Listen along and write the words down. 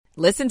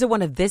Listen to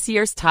one of this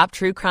year's top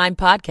true crime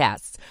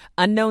podcasts.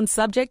 Unknown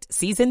Subject,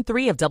 Season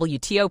 3 of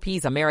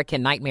WTOP's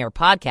American Nightmare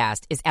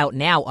podcast is out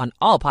now on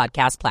all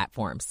podcast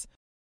platforms.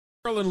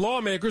 Maryland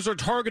lawmakers are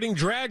targeting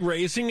drag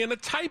racing and a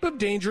type of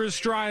dangerous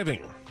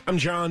driving. I'm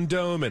John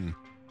Doman.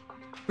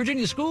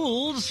 Virginia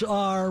schools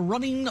are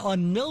running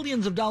on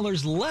millions of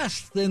dollars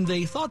less than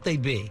they thought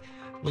they'd be.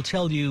 We'll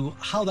tell you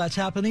how that's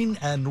happening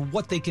and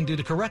what they can do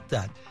to correct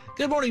that.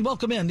 Good morning.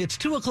 Welcome in. It's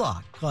 2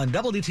 o'clock on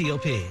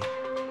WTOP.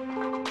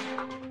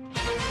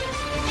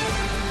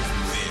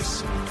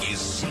 This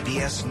is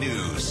CBS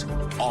News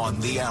on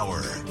the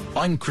Hour.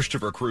 I'm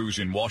Christopher Cruz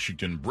in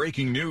Washington.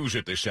 Breaking news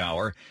at this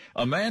hour.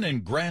 A man in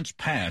Grants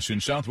Pass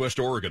in southwest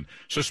Oregon,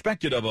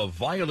 suspected of a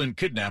violent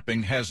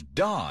kidnapping, has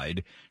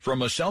died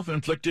from a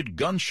self-inflicted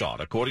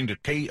gunshot, according to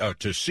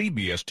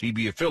CBS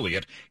TV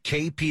affiliate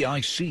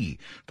KPIC.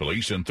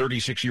 Police and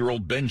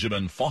 36-year-old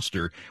Benjamin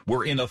Foster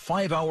were in a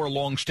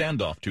 5-hour-long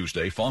standoff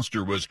Tuesday.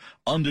 Foster was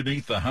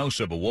underneath the house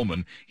of a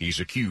woman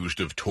he's accused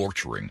of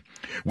torturing.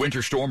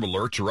 Winter storm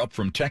alerts are up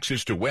from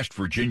Texas to West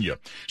Virginia.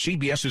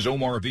 CBS's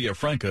Omar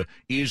Villafranca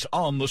is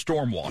on the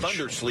storm watch.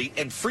 Thunder, sleet,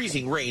 and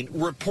freezing rain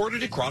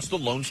reported across the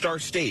Lone Star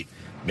State,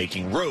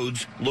 making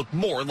roads look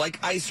more like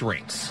ice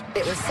rinks.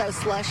 It was so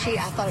slushy,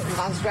 I thought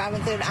I was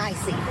driving through an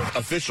icy.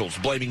 Officials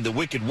blaming the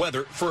wicked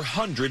weather for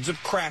hundreds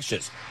of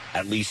crashes.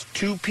 At least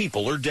 2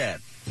 people are dead.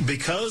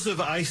 Because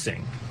of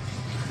icing,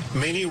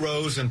 many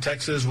roads in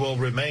Texas will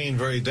remain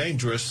very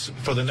dangerous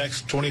for the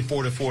next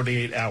 24 to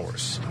 48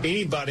 hours.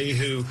 Anybody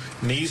who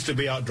needs to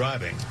be out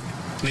driving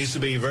needs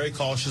to be very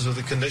cautious of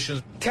the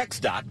conditions.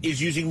 TxDOT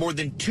is using more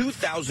than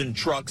 2,000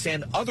 trucks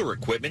and other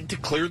equipment to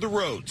clear the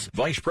roads.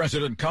 Vice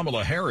President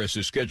Kamala Harris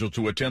is scheduled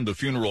to attend the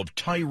funeral of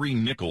Tyree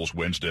Nichols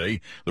Wednesday.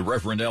 The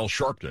Reverend Al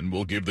Sharpton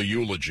will give the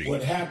eulogy.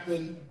 What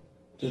happened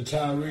to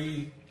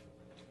Tyree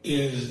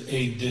is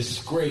a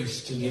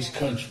disgrace to this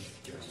country.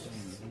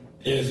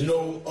 There's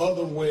no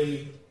other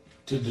way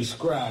to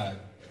describe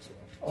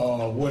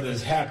what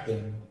has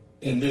happened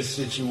in this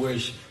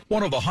situation.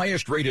 One of the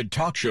highest-rated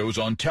talk shows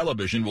on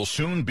television will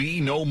soon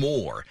be no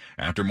more.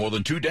 After more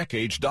than 2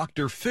 decades,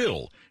 Dr.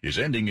 Phil is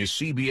ending his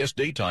CBS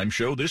daytime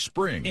show this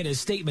spring. In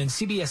his statement,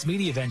 CBS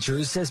Media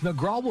Ventures says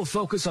McGraw will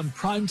focus on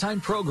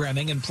primetime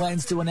programming and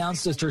plans to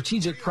announce a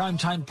strategic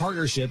primetime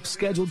partnership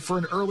scheduled for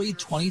an early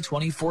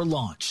 2024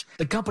 launch.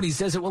 The company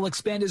says it will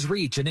expand his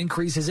reach and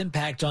increase his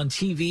impact on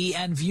TV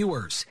and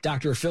viewers.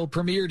 Dr. Phil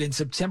premiered in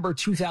September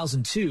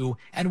 2002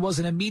 and was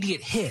an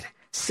immediate hit,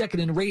 second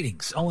in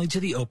ratings only to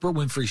The Oprah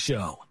Winfrey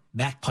Show.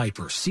 Matt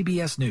Piper,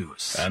 CBS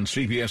News. And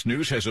CBS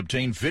News has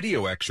obtained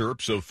video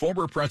excerpts of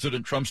former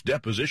President Trump's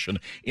deposition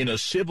in a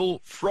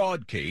civil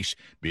fraud case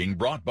being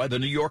brought by the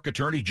New York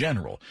Attorney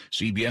General.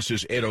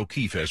 CBS's Ed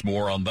O'Keefe has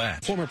more on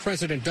that. Former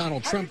President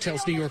Donald Trump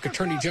tells New York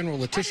Attorney General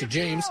Letitia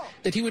James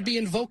that he would be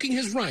invoking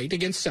his right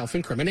against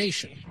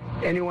self-incrimination.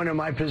 Anyone in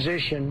my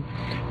position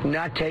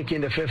not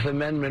taking the Fifth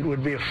Amendment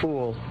would be a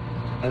fool,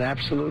 an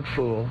absolute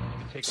fool.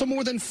 So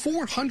more than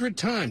 400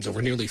 times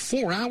over nearly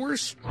 4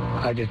 hours,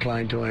 I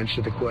decline to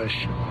answer the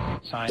question.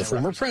 The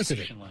former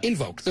president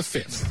invoked the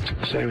Fifth.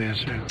 Same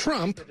answer.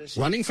 Trump,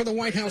 running for the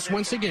White House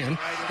once again,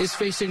 is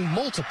facing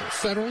multiple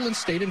federal and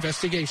state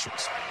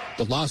investigations.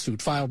 The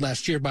lawsuit filed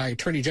last year by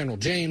Attorney General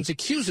James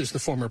accuses the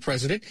former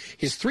president,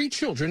 his 3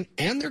 children,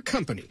 and their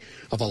company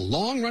of a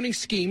long-running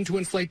scheme to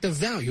inflate the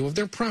value of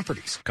their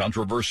properties.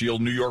 Controversial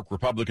New York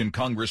Republican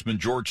Congressman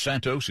George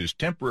Santos is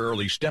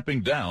temporarily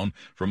stepping down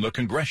from the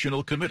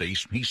congressional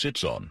committees he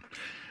sits on.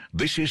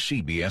 This is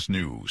CBS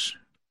News.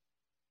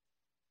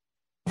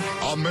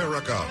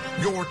 America,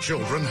 your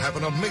children have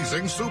an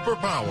amazing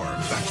superpower.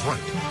 That's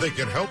right. They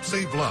can help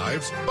save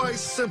lives by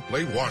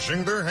simply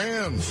washing their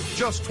hands.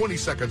 Just 20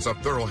 seconds of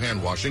thorough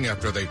hand washing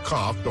after they've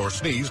coughed or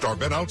sneezed or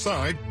been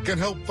outside can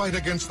help fight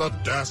against the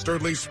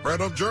dastardly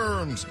spread of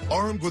germs.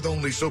 Armed with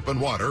only soap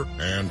and water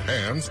and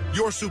hands,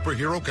 your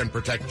superhero can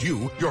protect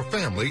you, your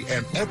family,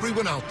 and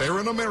everyone out there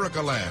in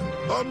America land.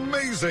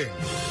 Amazing.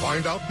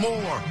 Find out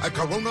more at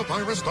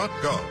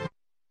coronavirus.gov.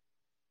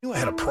 I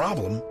had a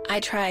problem. I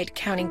tried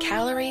counting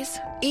calories,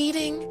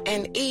 eating,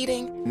 and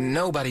eating.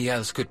 Nobody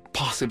else could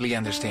possibly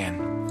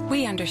understand.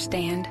 We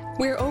understand.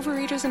 We're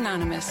Overeaters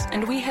Anonymous,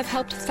 and we have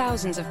helped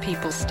thousands of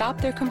people stop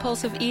their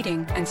compulsive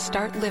eating and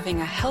start living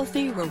a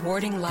healthy,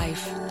 rewarding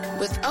life.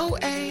 With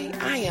OA,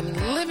 I am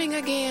living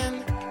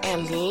again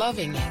and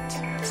loving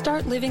it.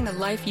 Start living the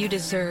life you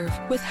deserve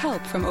with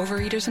help from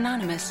Overeaters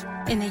Anonymous.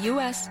 In the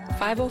U.S.,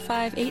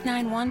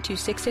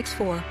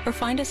 505-891-2664, or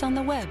find us on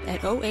the web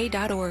at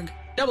oa.org.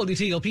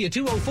 WTOP at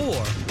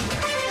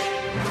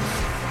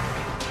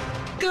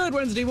 2:04. Good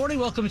Wednesday morning.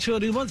 Welcome to a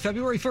new month,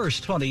 February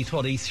 1st,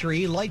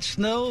 2023. Light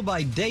snow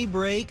by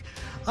daybreak.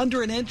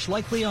 Under an inch,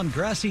 likely on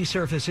grassy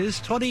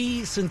surfaces.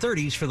 20s and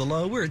 30s for the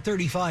low. We're at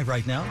 35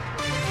 right now.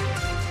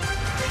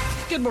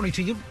 Good morning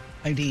to you.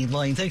 I'm Dean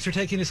Lane. Thanks for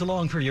taking us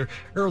along for your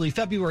early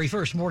February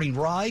 1st morning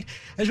ride.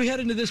 As we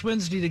head into this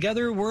Wednesday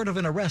together, word of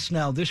an arrest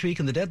now this week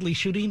in the deadly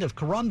shooting of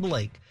Karan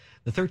Blake.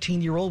 The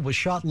 13-year-old was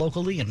shot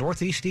locally in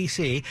Northeast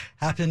D.C.,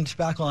 happened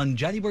back on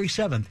January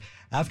 7th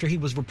after he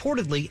was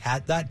reportedly,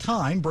 at that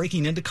time,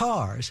 breaking into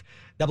cars.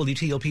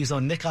 WTOP's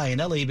own Nick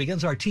Iannelli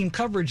begins our team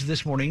coverage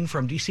this morning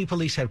from D.C.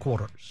 Police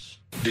Headquarters.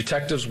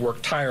 Detectives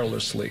worked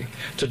tirelessly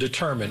to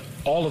determine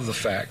all of the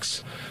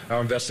facts.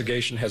 Our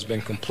investigation has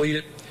been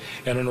completed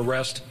and an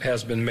arrest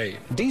has been made.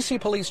 D.C.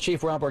 Police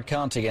Chief Robert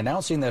Conti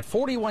announcing that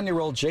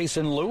 41-year-old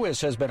Jason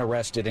Lewis has been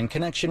arrested in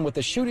connection with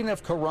the shooting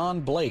of Karan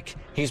Blake.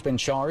 He's been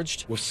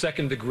charged with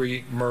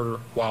second-degree murder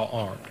while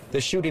armed.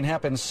 The shooting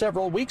happened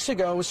several weeks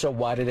ago, so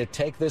why did it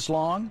take this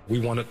long? We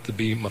want it to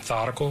be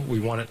methodical. We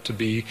want it to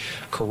be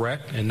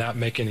correct and not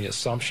make any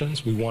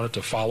assumptions. We want it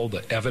to follow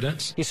the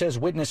evidence. He says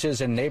witnesses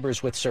and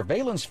neighbors with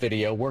surveillance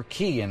video were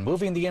key in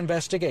moving the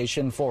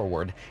investigation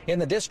forward. In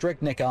the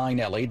district, Nick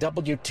Iannelli,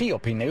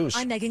 WTOP News.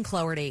 I'm Megan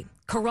Cloherty.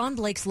 Karan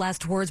Blake's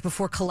last words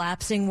before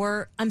collapsing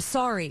were, "I'm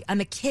sorry, I'm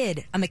a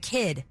kid, I'm a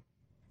kid."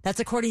 That's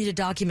according to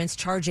documents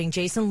charging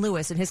Jason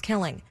Lewis in his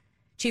killing.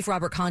 Chief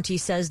Robert Conti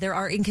says there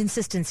are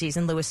inconsistencies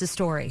in Lewis's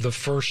story. The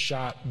first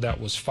shot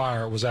that was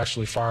fired was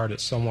actually fired at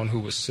someone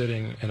who was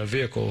sitting in a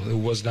vehicle who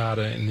was not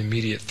an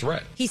immediate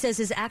threat. He says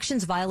his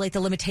actions violate the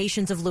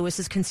limitations of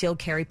Lewis's concealed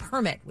carry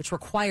permit, which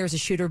requires a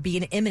shooter be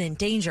in imminent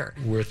danger.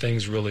 Where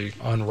things really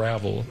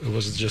unravel, it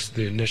was just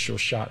the initial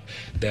shot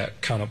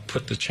that kind of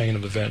put the chain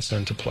of events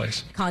into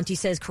place. Conti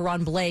says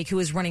Karan Blake, who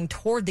was running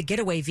toward the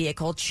getaway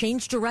vehicle,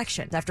 changed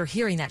directions after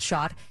hearing that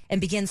shot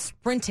and began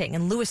sprinting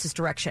in Lewis's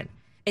direction.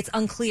 It's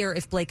unclear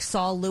if Blake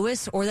saw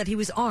Lewis or that he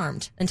was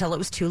armed until it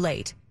was too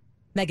late.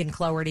 Megan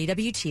Cloherty,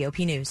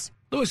 WTOP News.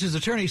 Lewis's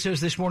attorney says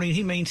this morning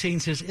he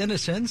maintains his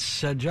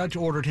innocence. A judge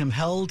ordered him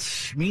held,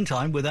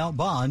 meantime, without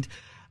bond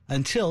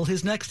until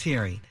his next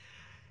hearing.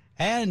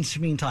 And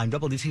meantime,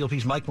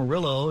 WTOP's Mike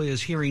Murillo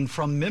is hearing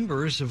from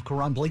members of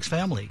Karan Blake's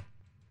family.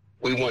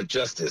 We want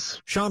justice.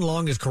 Sean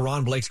Long is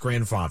Karan Blake's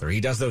grandfather. He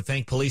does, though,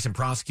 thank police and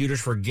prosecutors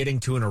for getting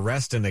to an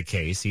arrest in the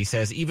case. He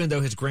says even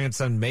though his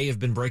grandson may have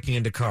been breaking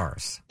into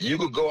cars. You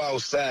could go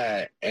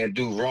outside and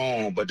do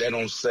wrong, but that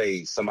don't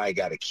say somebody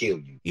got to kill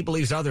you. He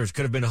believes others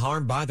could have been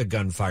harmed by the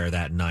gunfire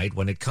that night.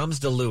 When it comes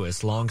to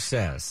Lewis, Long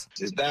says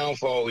his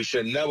downfall, he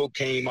should have never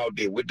came out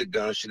there with the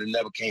gun, should have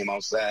never came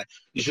outside.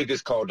 You should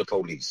just call the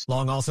police.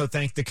 Long also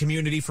thanked the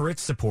community for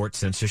its support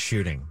since his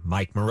shooting.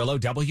 Mike Murillo,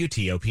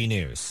 WTOP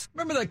News.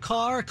 Remember that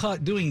car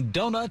caught doing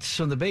donuts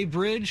on the Bay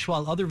Bridge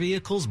while other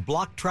vehicles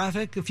blocked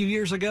traffic a few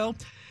years ago?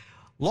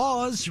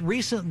 Laws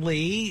recently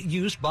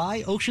used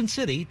by Ocean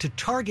City to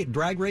target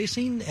drag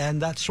racing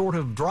and that sort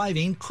of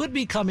driving could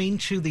be coming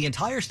to the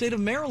entire state of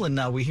Maryland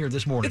now, we hear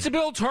this morning. It's a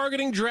bill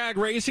targeting drag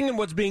racing and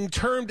what's being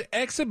termed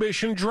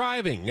exhibition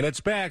driving, and it's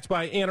backed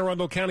by Anne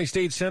Arundel County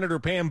State Senator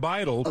Pam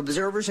Beidel.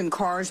 Observers and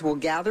cars will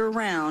gather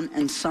around,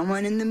 and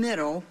someone in the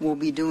middle will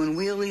be doing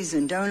wheelies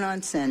and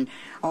donuts and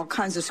all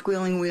kinds of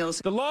squealing wheels.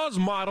 The law is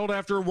modeled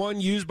after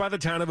one used by the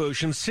town of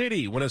Ocean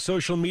City when a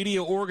social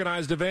media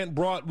organized event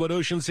brought what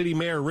Ocean City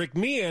Mayor Rick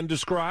Meehan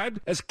described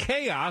as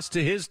chaos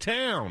to his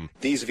town.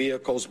 These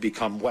vehicles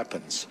become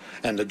weapons,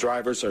 and the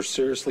drivers are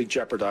seriously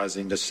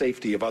jeopardizing the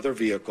safety of other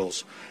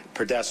vehicles,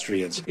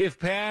 pedestrians. If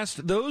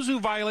passed, those who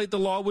violate the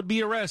law would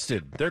be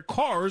arrested. Their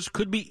cars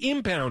could be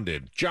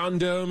impounded. John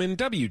Doman,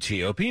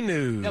 WTOP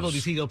News.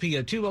 WTOP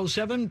at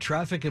 2:07,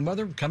 traffic and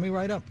weather coming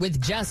right up.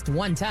 With just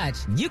one touch,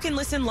 you can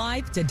listen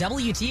live to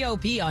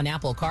WTOP on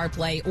Apple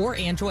CarPlay or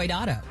Android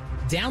Auto.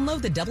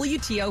 Download the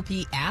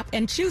WTOP app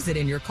and choose it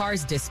in your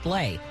car's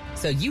display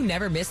so you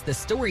never miss the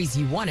stories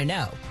you want to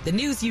know, the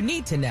news you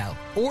need to know,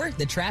 or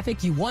the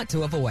traffic you want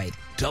to avoid.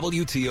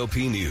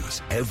 WTOP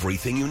News.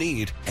 Everything you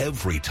need,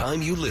 every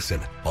time you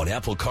listen on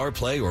Apple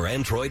CarPlay or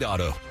Android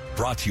Auto.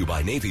 Brought to you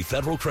by Navy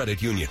Federal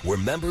Credit Union, where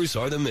members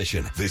are the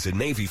mission. Visit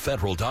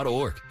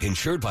NavyFederal.org.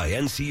 Insured by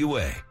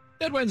NCUA.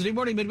 Good Wednesday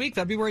morning, midweek,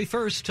 February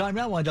 1st. Time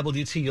now on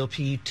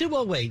WTOP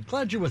 208.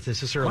 Glad you're with us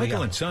this early.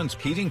 Michael & Son's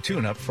heating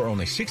tune-up for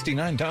only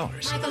 $69.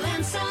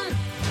 Michael & Son.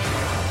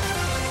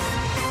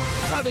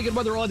 Traffic and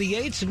weather on the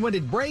 8s and when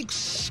it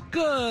breaks.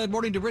 Good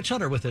morning to Rich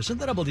Hunter with us in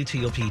the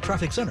WTOP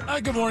Traffic Center.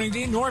 Good morning,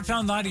 Dean.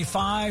 Northbound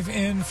 95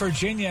 in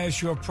Virginia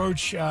as you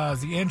approach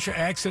the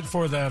exit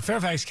for the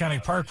Fairfax County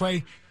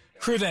Parkway.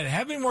 Crew that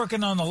have been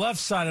working on the left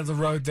side of the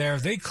road there,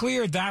 they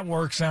cleared that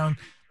work zone.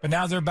 But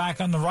now they're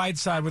back on the right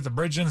side with the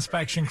bridge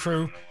inspection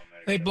crew.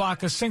 They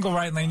block a single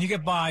right lane. You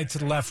get by to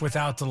the left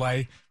without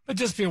delay. But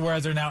just be aware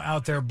they're now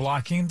out there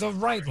blocking the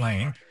right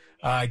lane.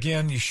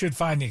 Again, you should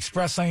find the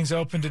express lanes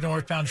open to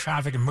northbound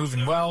traffic and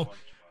moving well.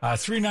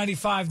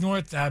 395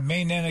 north,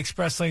 main and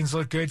express lanes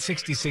look good.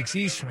 66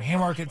 east from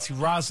Haymarket to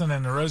Roslyn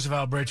and the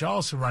Roosevelt Bridge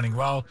also running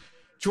well.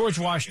 George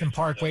Washington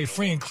Parkway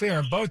free and clear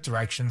in both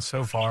directions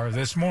so far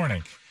this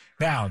morning.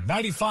 Now,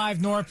 95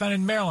 northbound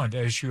in Maryland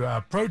as you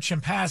approach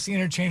and pass the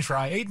interchange for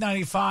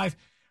I-895.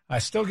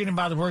 Still getting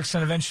by the works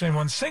and eventually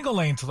one single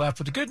lane to left.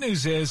 But the good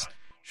news is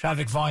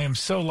traffic volume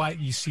so light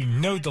you see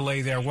no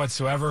delay there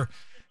whatsoever.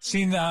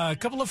 Seen a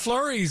couple of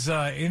flurries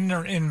in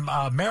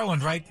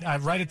Maryland, right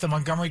at the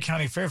Montgomery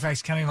County,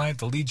 Fairfax County line at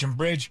the Legion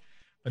Bridge.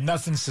 But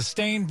nothing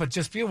sustained, but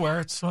just be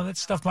aware. Some of that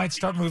stuff might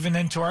start moving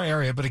into our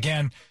area. But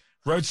again,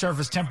 Road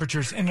surface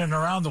temperatures in and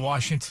around the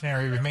Washington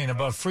area remain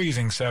above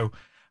freezing, so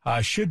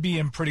should be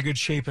in pretty good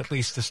shape at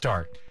least to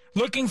start.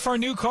 Looking for a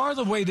new car?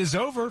 The wait is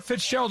over.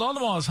 Fitzgerald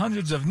Auto Mall has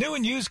hundreds of new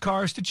and used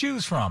cars to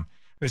choose from.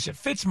 Visit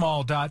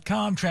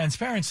fitzmall.com.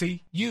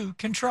 Transparency you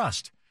can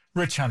trust.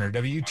 Rich Hunter,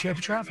 WTOP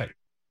Traffic.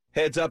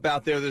 Heads up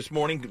out there this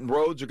morning.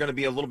 Roads are going to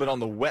be a little bit on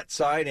the wet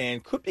side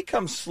and could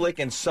become slick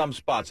in some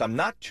spots. I'm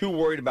not too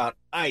worried about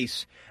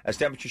ice, as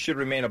temperatures should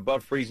remain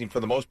above freezing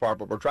for the most part,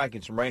 but we're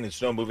tracking some rain and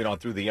snow moving on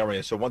through the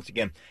area. So once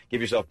again,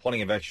 give yourself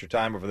plenty of extra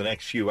time over the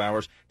next few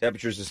hours.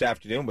 Temperatures this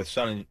afternoon with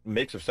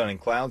mix of sun and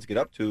clouds get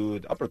up to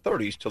the upper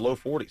 30s to low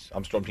 40s.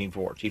 I'm Storm Team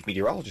 4 Chief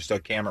Meteorologist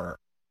Doug Kammerer.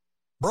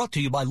 Brought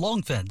to you by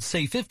Long Fence.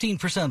 Save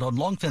 15% on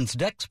Long Fence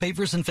decks,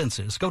 pavers, and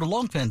fences. Go to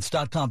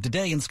longfence.com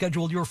today and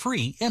schedule your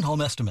free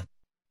in-home estimate.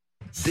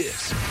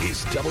 This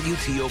is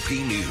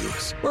WTOP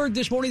News. Word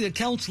this morning that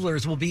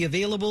counselors will be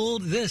available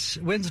this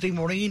Wednesday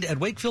morning at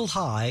Wakefield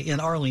High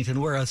in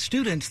Arlington, where a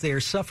student there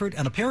suffered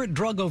an apparent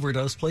drug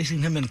overdose,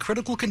 placing him in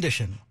critical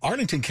condition.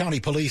 Arlington County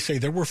Police say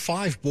there were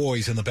 5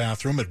 boys in the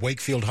bathroom at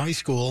Wakefield High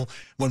School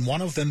when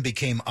one of them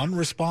became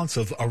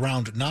unresponsive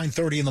around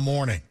 9:30 in the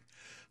morning.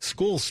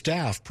 School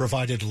staff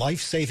provided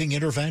life-saving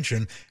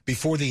intervention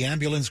before the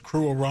ambulance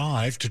crew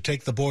arrived to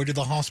take the boy to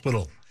the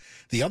hospital.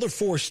 The other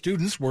 4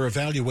 students were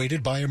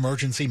evaluated by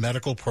emergency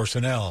medical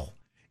personnel.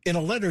 In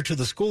a letter to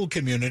the school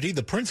community,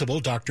 the principal,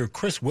 Dr.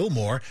 Chris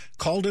Wilmore,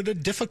 called it a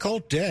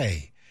difficult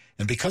day.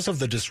 And because of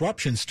the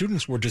disruption,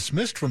 students were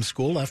dismissed from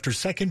school after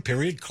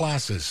second-period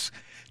classes.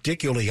 Dick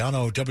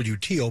Iuliano,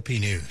 WTOP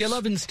News.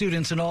 11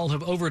 students in all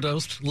have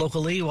overdosed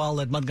locally while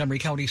at Montgomery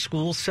County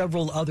Schools.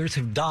 Several others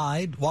have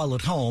died while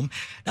at home.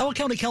 Now a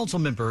county council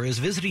member is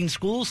visiting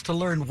schools to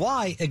learn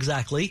why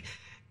exactly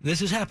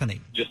this is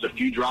happening. Just a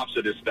few drops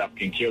of this stuff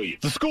can kill you.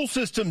 The school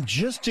system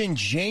just in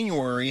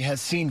January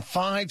has seen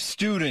 5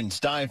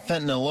 students die of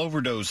fentanyl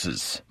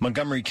overdoses.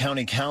 Montgomery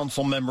County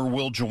Council member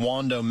Will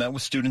Jawando met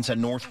with students at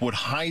Northwood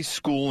High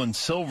School in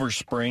Silver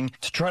Spring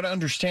to try to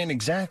understand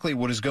exactly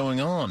what is going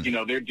on. You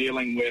know, they're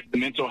dealing with the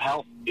mental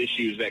health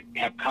issues that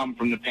have come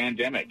from the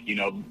pandemic, you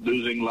know,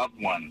 losing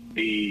loved ones,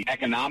 the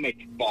economic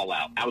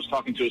fallout. I was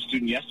talking to a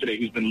student yesterday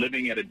who's been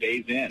living at a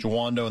day's end.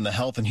 Jawando and the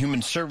Health and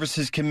Human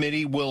Services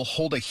Committee will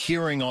hold a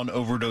hearing on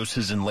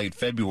overdoses in late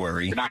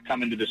February. We're not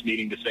coming to this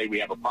meeting to say we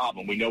have a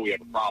problem. We know we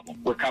have a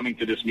problem. We're coming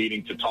to this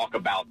meeting to talk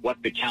about what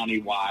the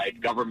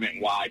county-wide,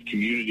 government-wide,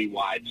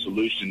 community-wide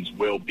solutions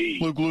will be.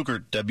 Luke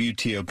Lukert,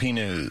 WTOP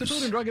News. The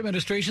Food and Drug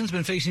Administration has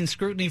been facing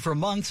scrutiny for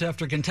months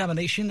after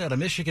contamination at a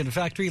Michigan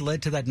factory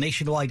led to that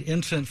nationwide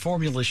infant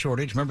formula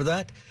shortage. Remember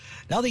that?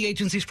 Now the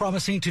agency's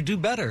promising to do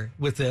better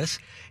with this.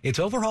 It's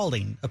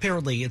overhauling,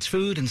 apparently, its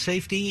food and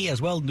safety as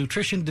well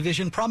nutrition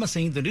division,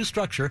 promising the new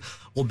structure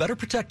will better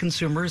protect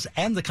consumers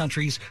and the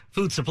country's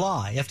food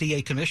supply.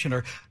 FDA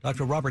Commissioner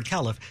Dr. Robert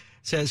Califf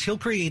says he'll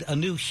create a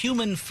new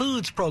human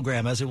foods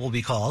program, as it will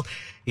be called.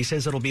 He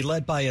says it'll be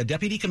led by a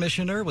deputy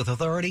commissioner with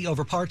authority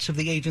over parts of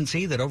the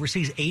agency that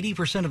oversees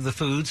 80% of the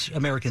foods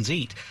Americans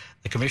eat.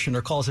 The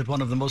commissioner calls it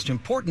one of the most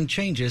important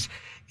changes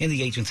in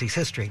the agency's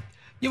history.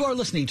 You are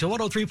listening to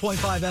 103.5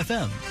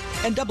 FM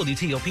and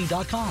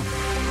WTOP.com.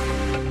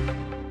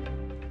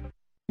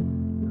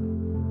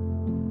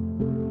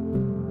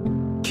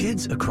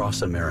 Kids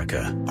across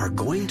America are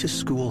going to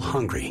school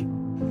hungry.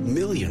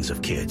 Millions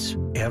of kids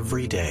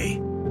every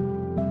day.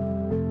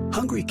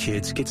 Hungry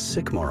kids get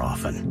sick more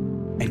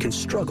often and can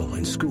struggle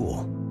in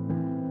school.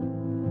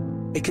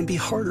 It can be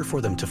harder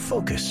for them to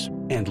focus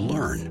and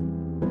learn.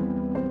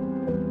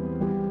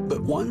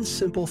 But one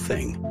simple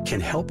thing can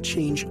help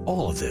change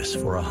all of this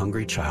for a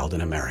hungry child in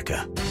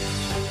America.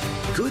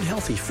 Good,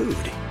 healthy food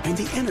and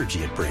the energy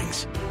it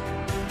brings.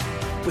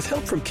 With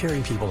help from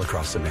caring people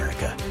across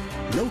America,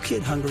 No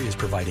Kid Hungry is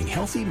providing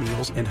healthy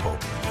meals and hope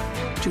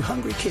to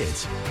hungry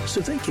kids so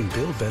they can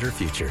build better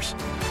futures.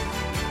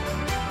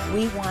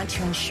 We want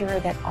to ensure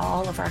that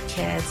all of our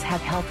kids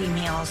have healthy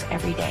meals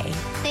every day.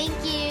 Thank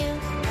you.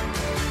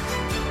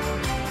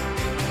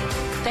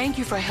 Thank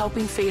you for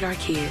helping feed our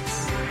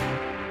kids.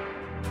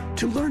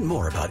 To learn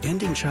more about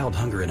ending child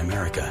hunger in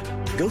America,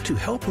 go to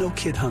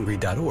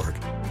helpnokidhungry.org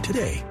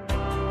today.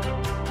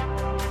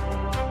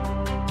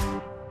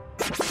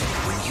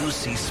 When you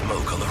see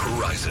smoke on the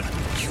horizon,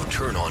 you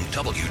turn on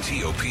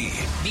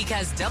WTOP.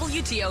 Because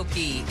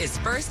WTOP is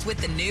first with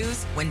the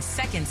news when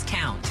seconds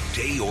count.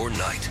 Day or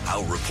night,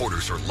 our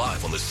reporters are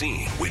live on the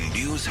scene when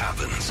news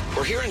happens.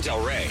 We're here in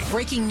Delray.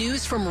 Breaking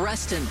news from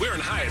Reston. We're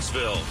in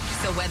Hyattsville.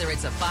 So whether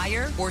it's a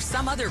fire or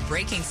some other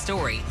breaking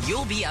story,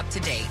 you'll be up to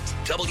date.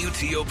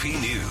 WTOP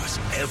News.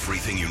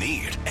 Everything you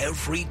need,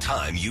 every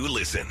time you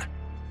listen.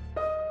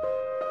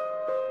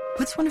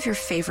 What's one of your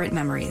favorite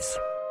memories?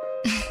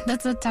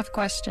 That's a tough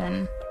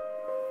question.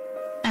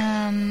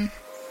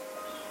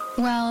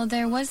 Well,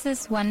 there was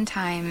this one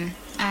time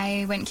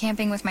I went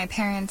camping with my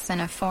parents in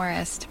a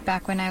forest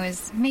back when I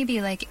was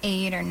maybe like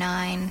 8 or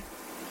 9.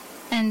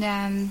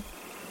 And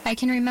I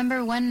can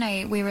remember one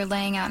night we were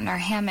laying out in our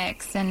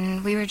hammocks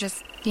and we were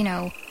just,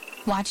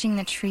 watching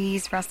the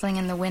trees rustling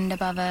in the wind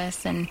above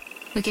us, and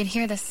we could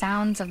hear the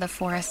sounds of the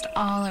forest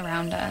all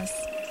around us.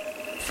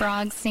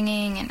 frogs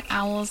singing and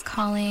owls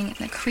calling and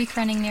the creek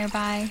running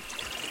nearby.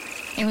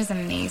 It was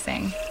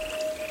amazing.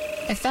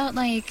 It felt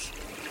like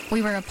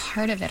we were a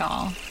part of it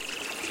all.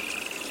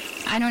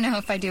 I don't know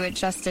if I do it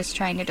justice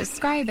trying to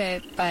describe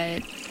it,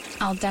 but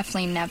I'll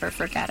definitely never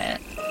forget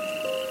it.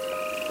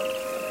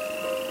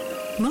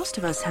 Most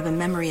of us have a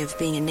memory of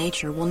being in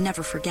nature we'll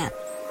never forget.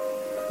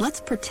 Let's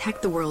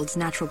protect the world's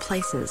natural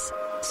places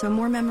so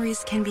more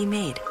memories can be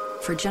made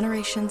for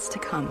generations to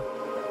come.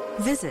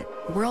 Visit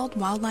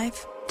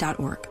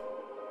worldwildlife.org.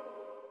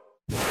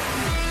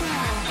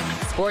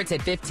 Sports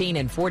at 15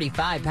 and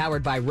 45,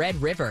 powered by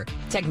Red River.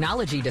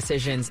 Technology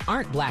decisions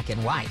aren't black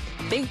and white.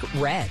 Think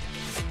red.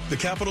 The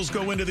Capitals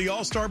go into the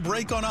All-Star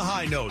break on a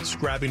high note,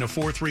 grabbing a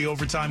 4-3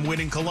 overtime win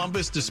in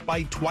Columbus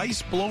despite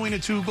twice blowing a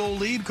 2-goal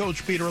lead.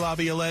 Coach Peter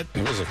Laviolette.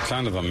 It was a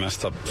kind of a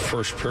messed up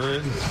first period.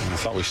 I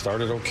thought we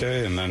started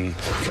okay and then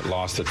got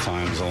lost at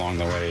times along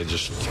the way.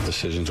 Just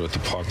decisions with the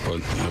puck, but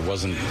it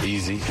wasn't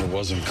easy. It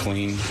wasn't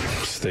clean.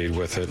 Stayed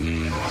with it,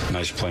 and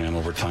nice play in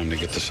overtime to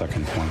get the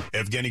second point.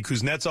 Evgeny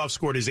Kuznetsov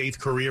scored his 8th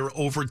career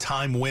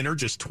overtime winner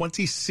just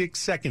 26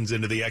 seconds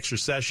into the extra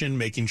session,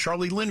 making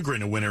Charlie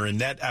Lindgren a winner in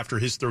net after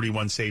his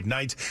 31-save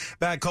night.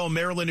 Back home,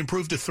 Maryland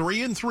improved to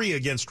 3-3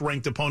 against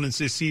ranked opponents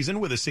this season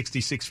with a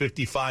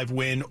 66-55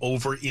 win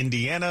over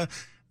Indiana.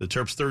 The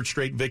Terps' third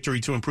straight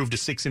victory to improve to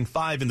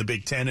 6-5 in the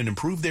Big Ten and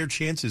improve their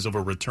chances of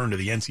a return to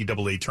the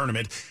NCAA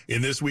tournament.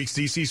 In this week's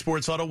DC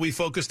Sports Huddle, we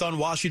focused on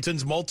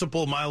Washington's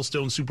multiple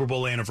milestone Super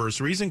Bowl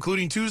anniversaries,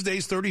 including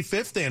Tuesday's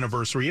 35th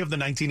anniversary of the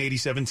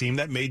 1987 team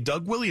that made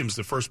Doug Williams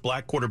the first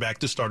black quarterback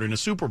to start in a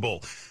Super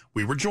Bowl.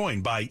 We were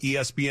joined by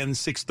ESPN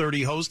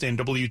 630 host and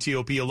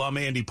WTOP alum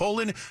Andy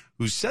Pollin,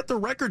 who set the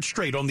record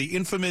straight on the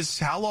infamous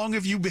 "How long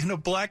have you been a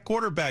black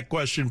quarterback?"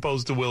 question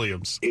posed to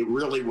Williams. It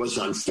really was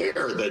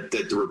unfair that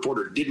the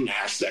reporter didn't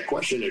ask that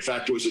question. In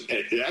fact, it was an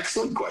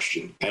excellent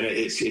question. And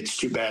it's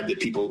too bad that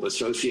people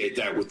associate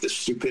that with the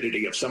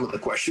stupidity of some of the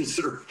questions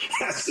that are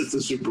asked at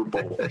the Super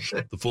Bowl.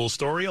 The full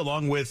story,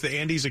 along with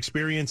Andy's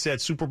experience at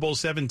Super Bowl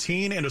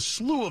 17 and a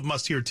slew of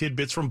must-hear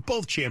tidbits from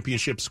both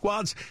championship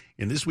squads,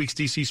 in this week's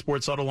DC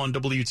Sports Huddle on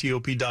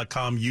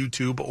WTOP.com,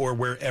 YouTube, or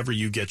wherever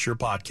you get your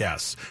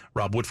podcasts.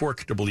 Rob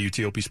Woodfork,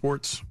 WTOP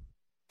Sports.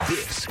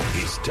 This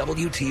is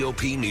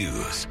WTOP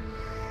News.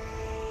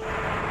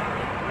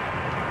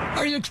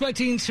 Are you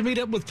expecting to meet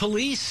up with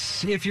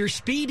police? If you're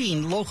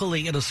speeding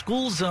locally in a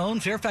school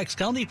zone, Fairfax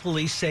County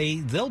Police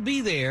say they'll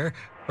be there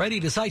ready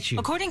to cite you.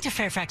 According to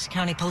Fairfax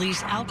County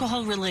Police,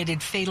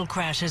 alcohol-related fatal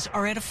crashes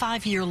are at a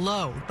 5-year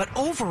low, but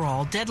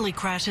overall, deadly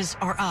crashes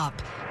are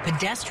up.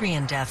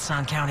 Pedestrian deaths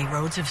on county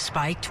roads have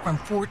spiked from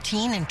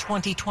 14 in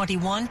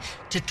 2021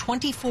 to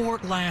 24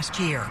 last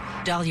year.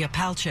 Dahlia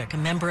Palchik, a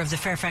member of the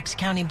Fairfax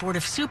County Board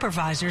of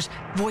Supervisors,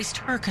 voiced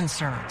her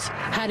concerns.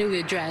 How do we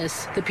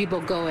address the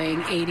people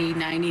going 80,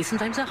 90,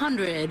 sometimes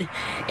 100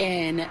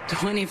 in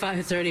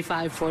 25,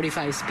 35,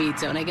 45 speed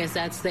zone? I guess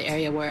that's the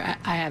area where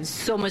I have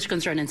so much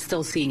concern and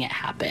still seeing it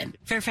happen.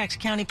 Fairfax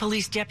County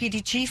Police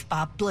Deputy Chief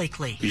Bob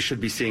Blakely. You should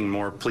be seeing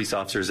more police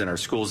officers in our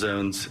school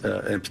zones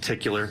in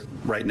particular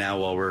right now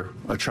while we're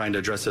trying to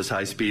address those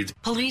high speeds.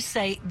 Police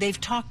say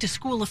they've talked to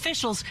school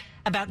officials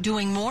about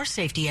doing more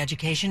safety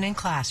education in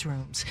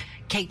classrooms.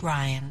 Kate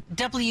Ryan,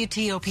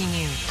 WTOP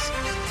News.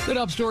 Good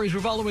up stories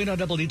we're following on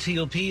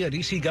WTOP. A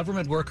D.C.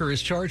 government worker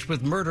is charged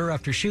with murder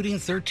after shooting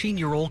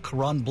 13-year-old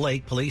Karan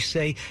Blake. Police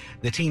say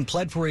the teen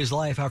pled for his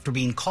life after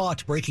being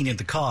caught breaking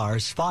into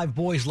cars. 5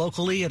 boys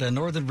locally at a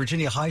Northern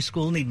Virginia high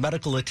school need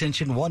medical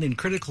attention, 1 in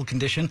critical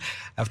condition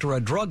after a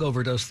drug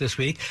overdose this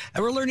week.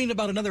 And we're learning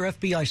about another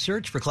FBI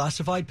search for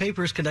classified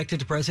papers connected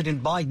to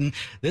President Biden.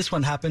 This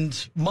one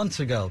happened months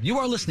ago. You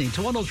are listening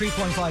to 103.5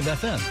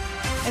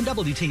 FM and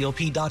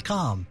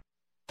WTOP.com.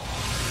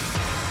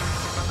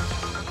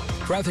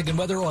 Traffic and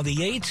weather on the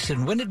 8s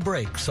and when it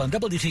breaks on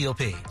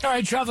WTOP. All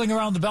right, traveling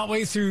around the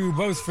Beltway through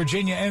both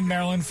Virginia and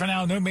Maryland. For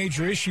now, no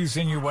major issues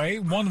in your way.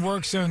 One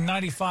work zone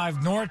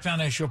 95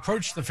 northbound as you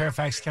approach the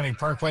Fairfax County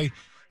Parkway.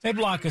 They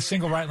block a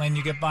single right lane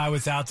you get by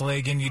without delay.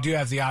 Again, you do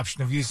have the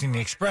option of using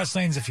the express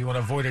lanes if you want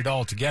to avoid it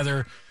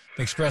altogether.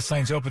 The express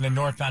lanes open to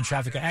northbound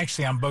traffic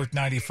actually on both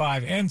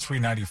 95 and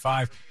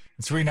 395.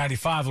 And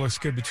 395 looks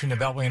good between the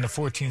Beltway and the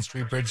 14th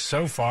Street Bridge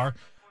so far.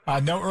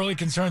 No early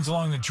concerns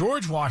along the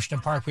George Washington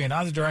Parkway in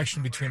either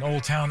direction between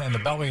Old Town and the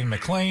Beltway and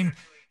McLean,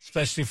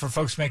 especially for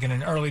folks making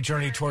an early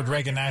journey toward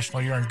Reagan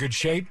National. You're in good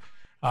shape.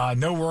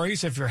 No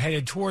worries if you're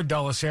headed toward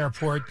Dulles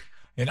Airport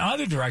in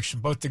either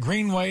direction. Both the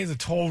Greenway, the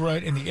toll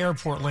road, and the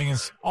airport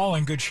lanes all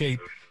in good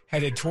shape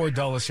headed toward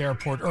Dulles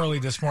Airport early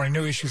this morning.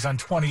 No issues on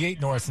 28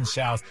 north and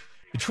south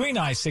between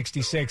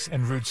I-66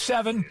 and Route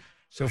 7.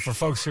 So for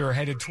folks who are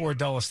headed toward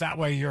Dulles that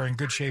way, you're in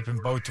good shape in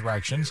both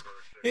directions.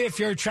 If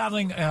you're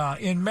traveling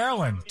in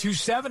Maryland,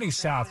 270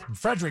 south from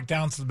Frederick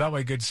down to the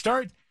Beltway, good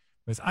start.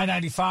 With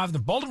I-95, the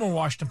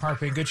Baltimore-Washington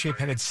Parkway in good shape,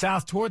 headed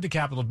south toward the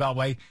Capitol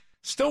Beltway.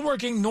 Still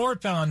working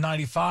northbound on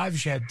 95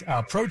 as you had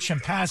approach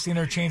and pass the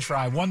interchange for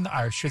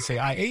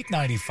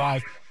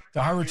I-895.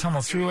 the Harvard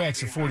Tunnel Thruway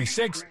exit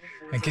 46,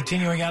 and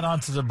continuing out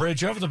onto the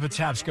bridge over the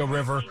Patapsco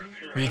River,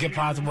 where you get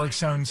by the work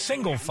zone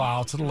single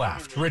file to the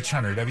left. Rich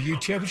Hunter,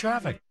 WTOP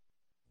Traffic.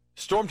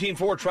 Storm Team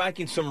 4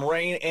 tracking some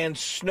rain and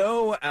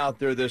snow out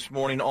there this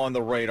morning on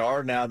the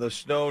radar. Now, the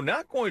snow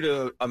not going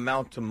to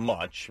amount to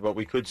much, but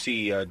we could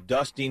see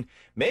dusting,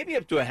 maybe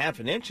up to a half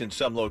an inch in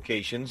some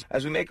locations.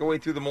 As we make our way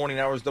through the morning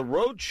hours, the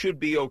road should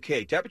be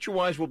okay.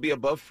 Temperature-wise, we'll be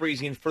above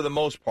freezing for the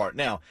most part.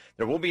 Now,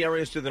 there will be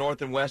areas to the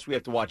north and west we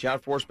have to watch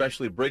out for,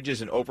 especially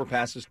bridges and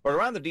overpasses. But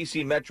around the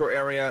D.C. metro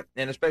area,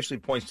 and especially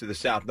points to the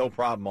south, no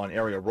problem on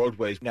area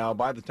roadways. Now,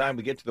 by the time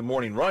we get to the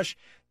morning rush,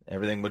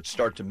 everything would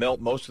start to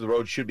melt. Most of the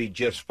roads should be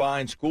just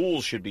fine.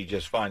 Schools should be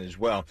just fine as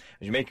well.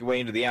 As you make your way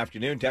into the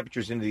afternoon,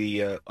 temperatures into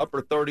the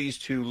upper 30s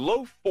to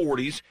low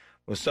 40s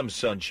with some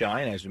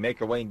sunshine. As we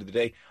make our way into the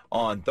day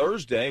on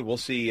Thursday, we'll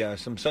see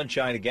some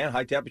sunshine again.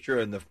 High temperature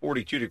in the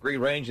 42-degree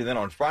range. And then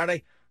on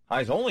Friday,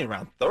 highs only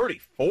around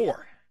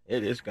 34.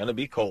 It is going to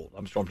be cold.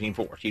 I'm Storm Team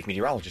 4 Chief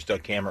Meteorologist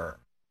Doug Kammerer.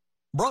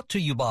 Brought to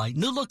you by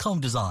New Look Home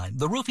Design,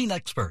 the roofing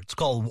experts.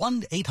 Call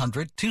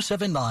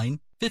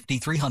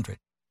 1-800-279-5300.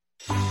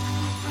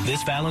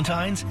 This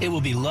Valentine's, it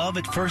will be love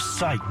at first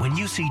sight when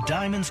you see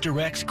Diamonds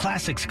Direct's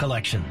Classics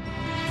Collection.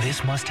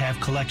 This must-have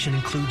collection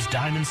includes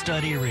diamond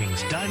stud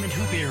earrings, diamond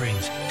hoop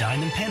earrings,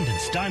 diamond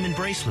pendants, diamond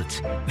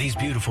bracelets. These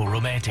beautiful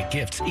romantic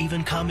gifts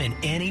even come in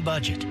any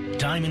budget.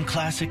 Diamond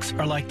Classics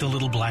are like the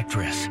little black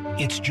dress.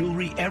 It's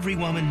jewelry every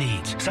woman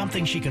needs,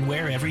 something she can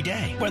wear every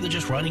day, whether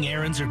just running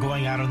errands or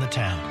going out on the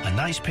town. A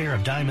nice pair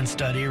of diamond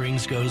stud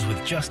earrings goes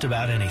with just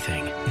about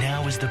anything.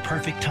 Now is the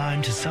perfect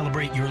time to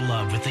celebrate your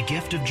love with the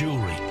gift of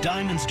jewelry.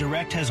 Diamonds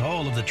Direct has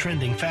all of the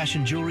trending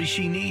fashion jewelry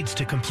she needs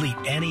to complete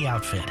any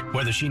outfit.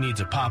 Whether she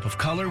needs a pop of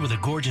color with a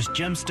gorgeous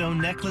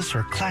gemstone necklace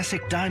or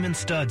classic diamond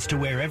studs to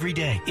wear every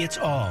day, it's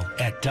all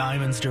at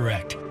Diamonds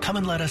Direct. Come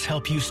and let us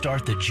help you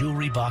start the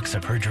jewelry box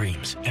of her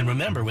dreams. And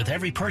remember, with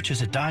every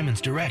purchase at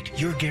Diamonds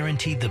Direct, you're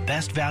guaranteed the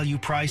best value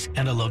price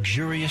and a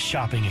luxurious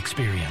shopping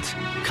experience.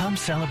 Come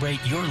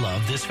celebrate your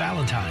love this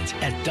Valentine's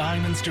at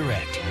Diamonds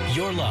Direct.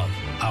 Your love,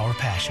 our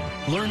passion.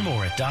 Learn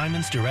more at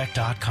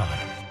diamondsdirect.com.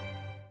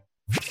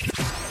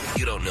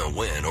 You don't know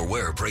when or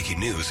where breaking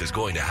news is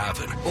going to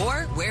happen.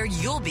 Or where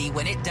you'll be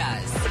when it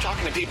does. We're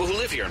talking to people who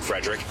live here in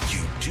Frederick. You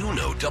do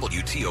know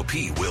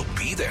WTOP will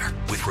be there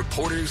with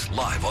reporters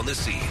live on the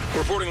scene.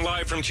 Reporting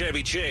live from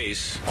Chevy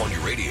Chase. On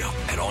your radio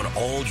and on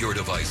all your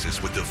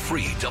devices with the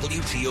free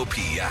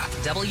WTOP app.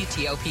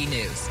 WTOP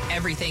News.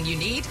 Everything you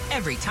need,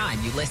 every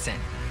time you listen.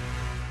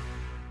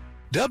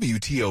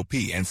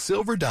 WTOP and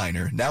Silver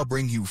Diner now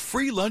bring you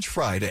Free Lunch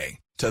Friday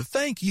to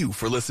thank you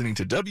for listening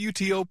to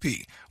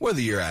WTOP,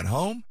 whether you're at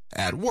home,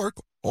 at work,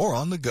 or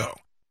on the go.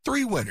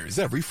 3 winners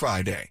every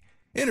Friday.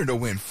 Enter to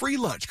win free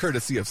lunch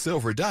courtesy of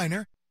Silver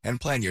Diner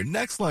and plan your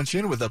next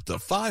luncheon with up to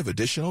 5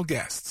 additional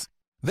guests.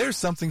 There's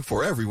something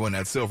for everyone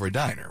at Silver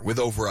Diner with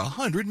over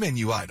 100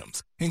 menu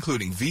items,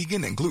 including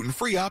vegan and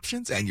gluten-free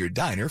options and your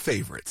diner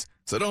favorites.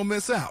 So don't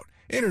miss out.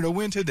 Enter to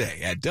win today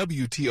at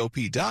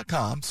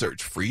WTOP.com.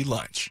 Search free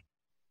lunch.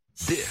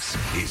 This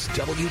is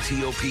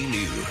WTOP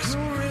News.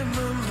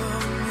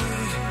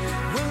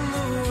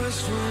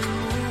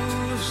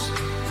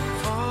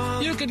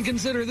 You can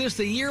consider this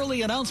the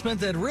yearly announcement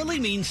that really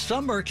means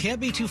summer can't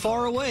be too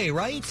far away,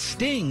 right?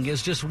 Sting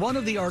is just one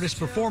of the artists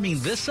performing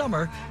this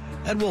summer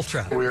at Wolf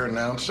Trap. We're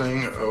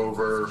announcing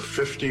over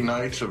 50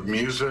 nights of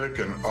music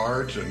and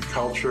art and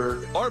culture.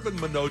 Arvin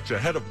Minocha,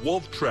 head of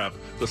Wolf Trap.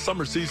 The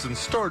summer season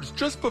starts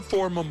just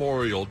before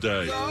Memorial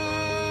Day.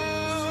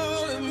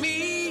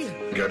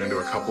 Get into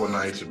a couple of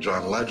nights of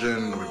John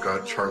Legend. We've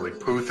got Charlie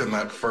Puth in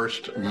that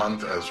first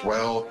month as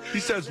well. He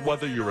says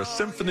whether you're a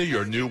symphony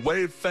or new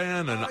wave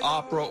fan, an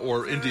opera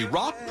or indie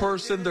rock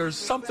person, there's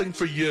something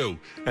for you.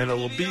 And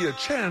it'll be a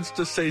chance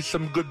to say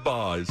some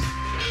goodbyes.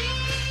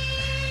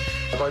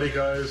 Buddy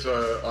Guy's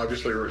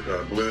obviously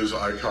a blues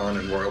icon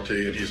and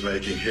royalty, and he's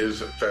making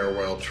his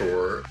farewell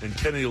tour. And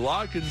Kenny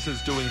Loggins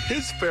is doing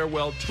his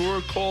farewell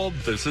tour called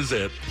This Is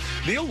It.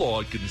 Neil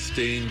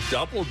Augenstein,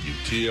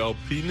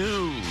 WTOP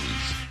News.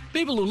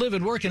 People who live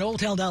and work in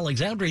Old Town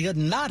Alexandria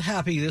not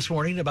happy this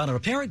morning about an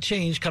apparent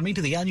change coming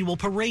to the annual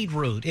parade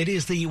route. It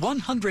is the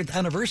 100th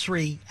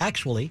anniversary,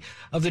 actually,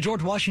 of the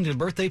George Washington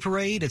Birthday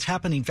Parade. It's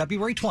happening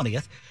February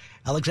 20th.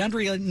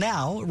 Alexandria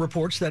now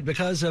reports that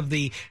because of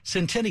the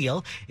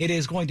centennial, it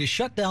is going to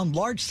shut down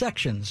large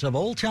sections of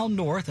Old Town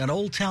North and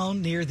Old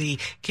Town near the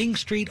King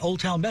Street Old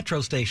Town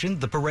Metro Station.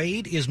 The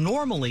parade is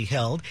normally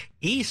held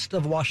east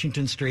of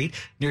Washington Street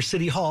near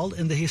City Hall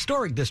in the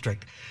Historic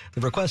District.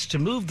 The request to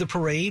move the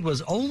parade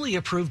was only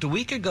approved a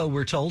week ago,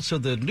 we're told, so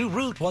the new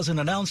route wasn't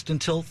announced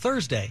until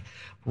Thursday.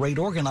 Parade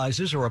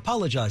organizers are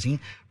apologizing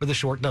for the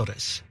short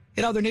notice.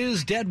 In other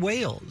news, dead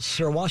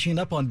whales are washing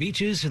up on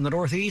beaches in the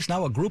Northeast.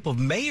 Now a group of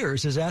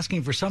mayors is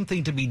asking for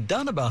something to be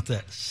done about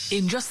this.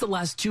 In just the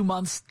last 2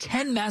 months,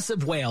 10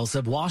 massive whales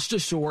have washed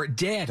ashore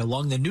dead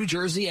along the New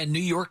Jersey and New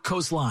York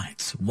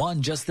coastlines.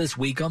 One just this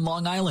week on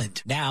Long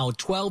Island. Now,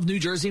 12 New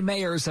Jersey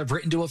mayors have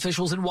written to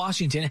officials in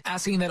Washington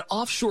asking that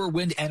offshore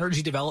wind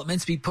energy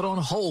developments be put on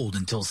hold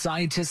until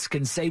scientists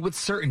can say with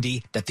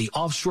certainty that the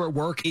offshore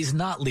work is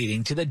not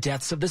leading to the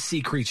deaths of the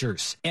sea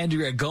creatures.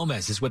 Andrea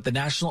Gomez is with the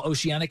National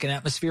Oceanic and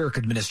Atmospheric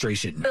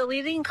Administration. The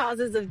leading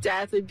causes of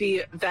death would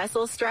be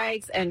vessel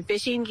strikes and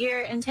fishing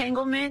gear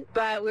entanglement,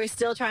 but we're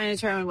still trying to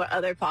determine what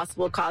other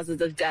possible causes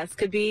of death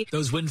could be.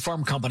 Those wind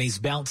farm companies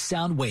bounce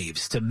sound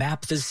waves to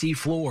map the sea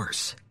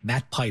floors.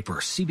 Matt Piper,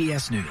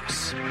 CBS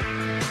News.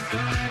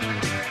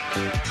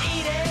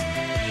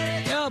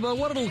 Yeah, but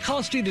what it'll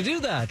cost you to do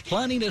that?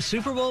 Planning a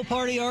Super Bowl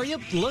party, are you?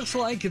 Looks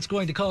like it's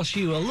going to cost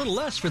you a little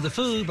less for the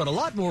food, but a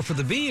lot more for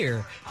the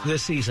beer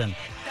this season.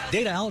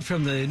 Data out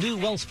from the new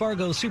Wells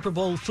Fargo Super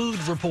Bowl food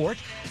report,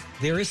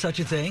 there is such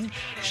a thing,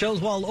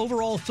 shows while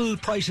overall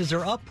food prices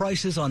are up,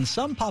 prices on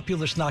some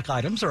popular snack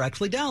items are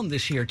actually down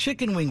this year.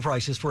 Chicken wing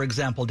prices, for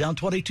example, down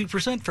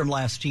 22% from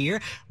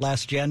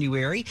last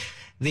January.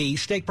 The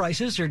steak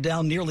prices are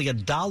down nearly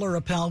 $1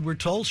 a pound, we're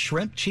told.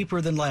 Shrimp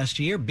cheaper than last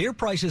year. Beer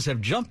prices have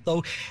jumped,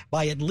 though,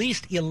 by at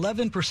least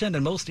 11%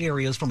 in most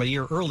areas from a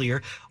year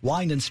earlier.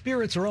 Wine and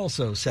spirits are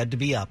also said to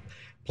be up.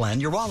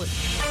 Plan your wallet.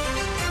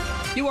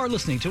 You are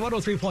listening to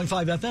 103.5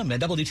 FM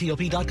at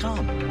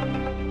WTOP.com.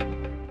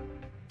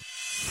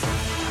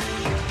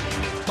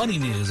 Money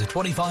News at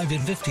 25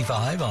 and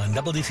 55 on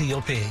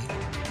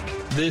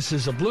WTOP. This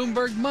is a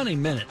Bloomberg Money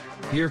Minute.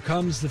 Here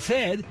comes the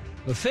Fed.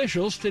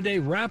 Officials today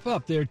wrap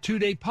up their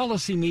two-day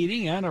policy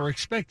meeting and are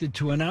expected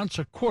to announce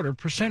a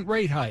 0.25%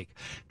 rate hike.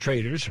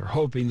 Traders are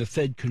hoping the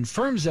Fed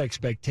confirms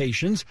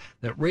expectations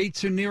that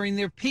rates are nearing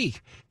their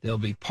peak. They'll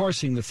be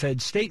parsing the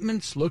Fed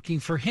statements, looking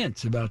for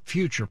hints about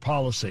future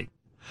policy.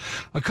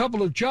 A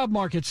couple of job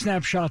market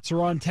snapshots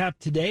are on tap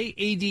today.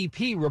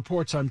 ADP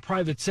reports on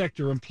private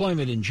sector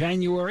employment in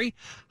January.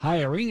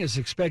 Hiring is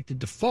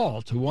expected to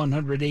fall to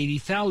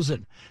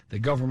 180,000. The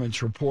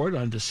government's report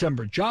on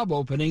December job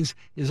openings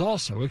is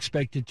also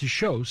expected to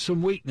show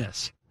some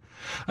weakness.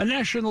 A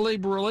National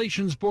Labor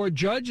Relations Board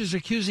judge is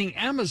accusing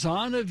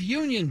Amazon of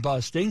union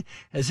busting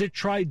as it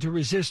tried to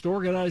resist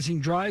organizing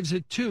drives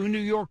at 2 New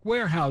York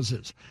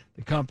warehouses.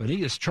 The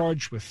company is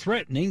charged with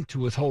threatening to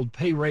withhold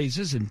pay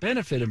raises and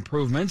benefit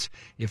improvements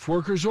if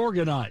workers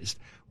organized.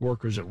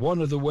 Workers at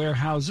one of the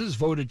warehouses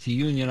voted to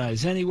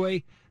unionize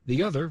anyway.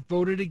 The other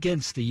voted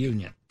against the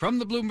union. From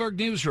the Bloomberg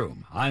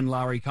Newsroom, I'm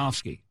Larry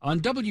Kofsky on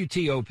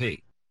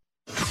WTOP.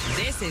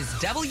 This is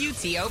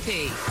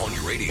WTOP. On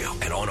your radio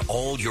and on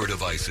all your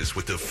devices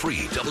with the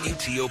free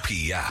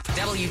WTOP app.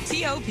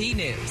 WTOP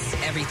News.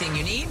 Everything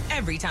you need,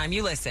 every time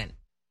you listen.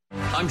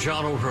 I'm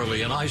John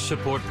O'Hurley, and I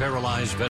support paralyzed veterans.